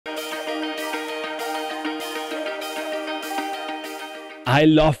I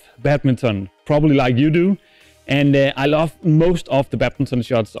love badminton, probably like you do. And I love most of the badminton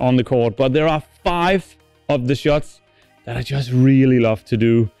shots on the court, but there are 5 of the shots that I just really love to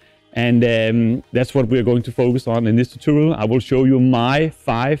do. And that's what we're going to focus on in this tutorial. I will show you my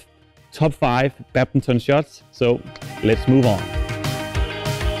top 5 badminton shots. So let's move on.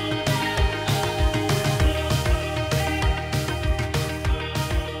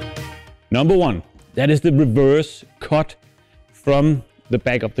 Number 1, that is the reverse cut from the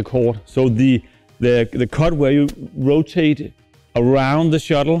back of the court. So the cut where you rotate around the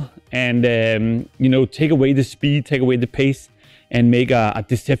shuttle and you know, take away the speed, take away the pace, and make a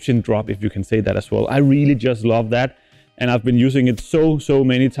deception drop, if you can say that as well. I really just love that, and I've been using it so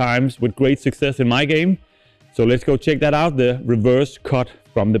many times with great success in my game. So let's go check that out, the reverse cut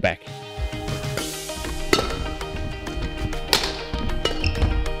from the back.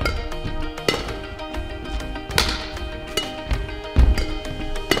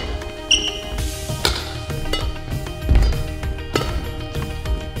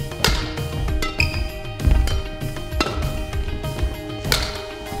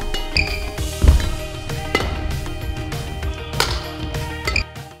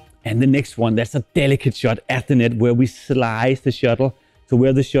 And the next one, that's a delicate shot at the net where we slice the shuttle. So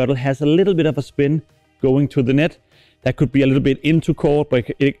where the shuttle has a little bit of a spin going to the net. That could be a little bit into court, but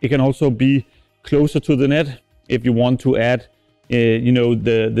it can also be closer to the net if you want to add, you know,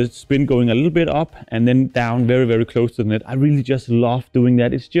 the spin going a little bit up and then down very close to the net. I really just love doing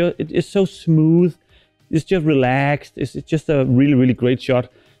that. It's so smooth. It's just relaxed. It's just a really great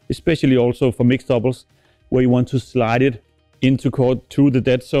shot, especially also for mixed doubles where you want to slide it into court to the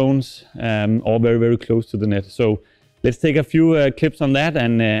dead zones or very close to the net. So let's take a few clips on that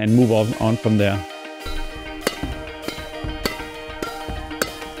and move on from there.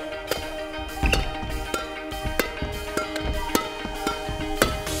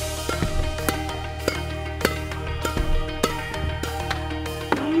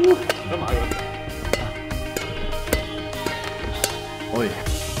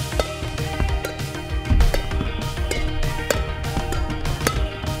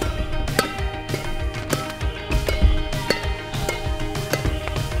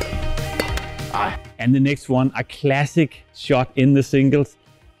 And the next one, a classic shot in the singles,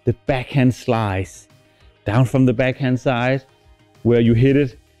 the backhand slice. Down from the backhand side, where you hit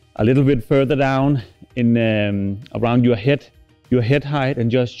it a little bit further down in around your head height,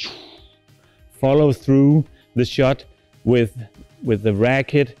 and just follow through the shot with the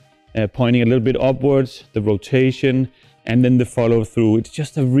racket pointing a little bit upwards, the rotation, and then the follow through. It's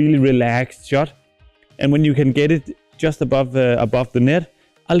just a really relaxed shot. And when you can get it just above the net,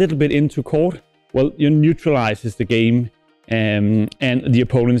 a little bit into court, well, you neutralizes the game, and the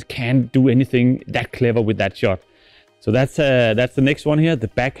opponents can't do anything that clever with that shot. So that's the next one here, the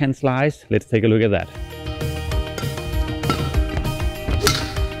backhand slice. Let's take a look at that.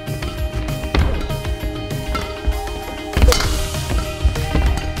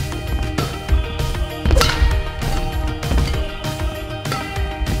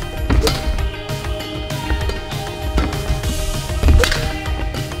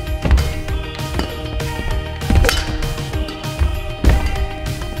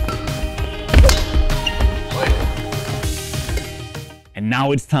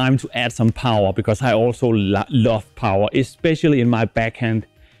 Now it's time to add some power, because I also love power, especially in my backhand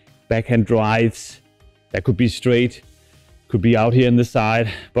drives. That could be straight, could be out here in the side,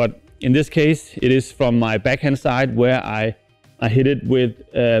 but in this case it is from my backhand side where I hit it with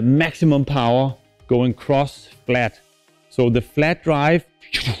maximum power going cross flat. So the flat drive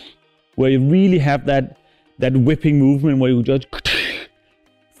where you really have that whipping movement where you just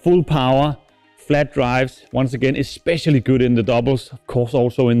full power. Flat drives, once again, especially good in the doubles. Of course,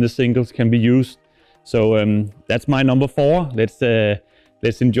 also in the singles can be used. So that's my number 4. Let's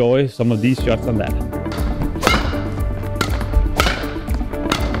enjoy some of these shots on that.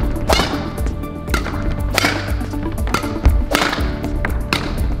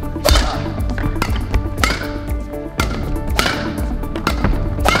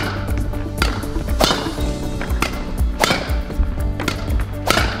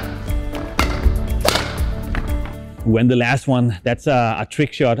 When the last one, that's a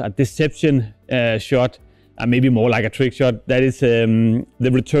trick shot, a deception shot, maybe more like a trick shot. That is the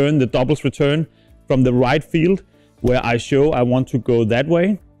return, the doubles return from the right field, where I show I want to go that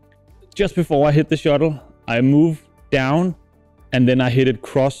way. Just before I hit the shuttle, I move down and then I hit it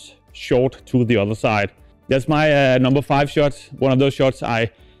cross short to the other side. That's my number 5 shot. One of those shots I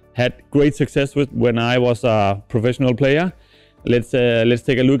had great success with when I was a professional player. Let's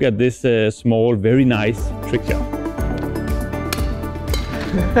take a look at this small, very nice trick shot.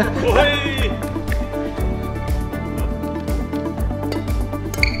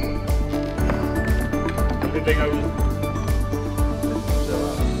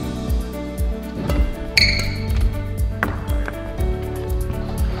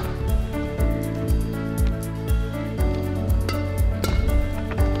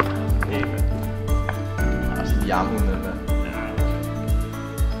 Jammen, den der.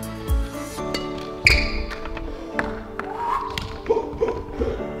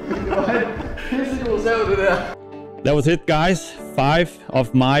 That was it, guys. 5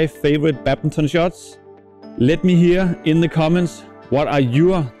 of my favorite badminton shots. Let me hear in the comments, what are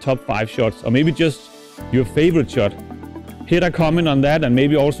your top 5 shots, or maybe just your favorite shot. Hit a comment on that, and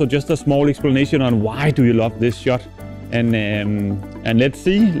maybe also just a small explanation on why do you love this shot. And let's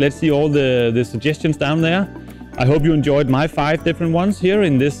see all the suggestions down there. I hope you enjoyed my 5 different ones here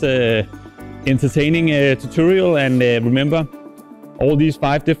in this entertaining tutorial. And remember, all these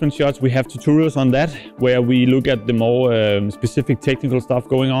 5 different shots, we have tutorials on that, where we look at the more specific technical stuff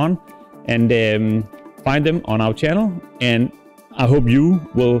going on, and find them on our channel. And I hope you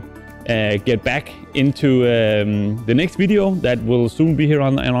will get back into the next video that will soon be here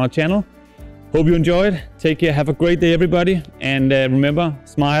on our channel. Hope you enjoyed. Take care. Have a great day, everybody. And remember,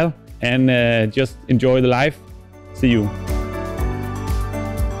 smile and just enjoy the life. See you.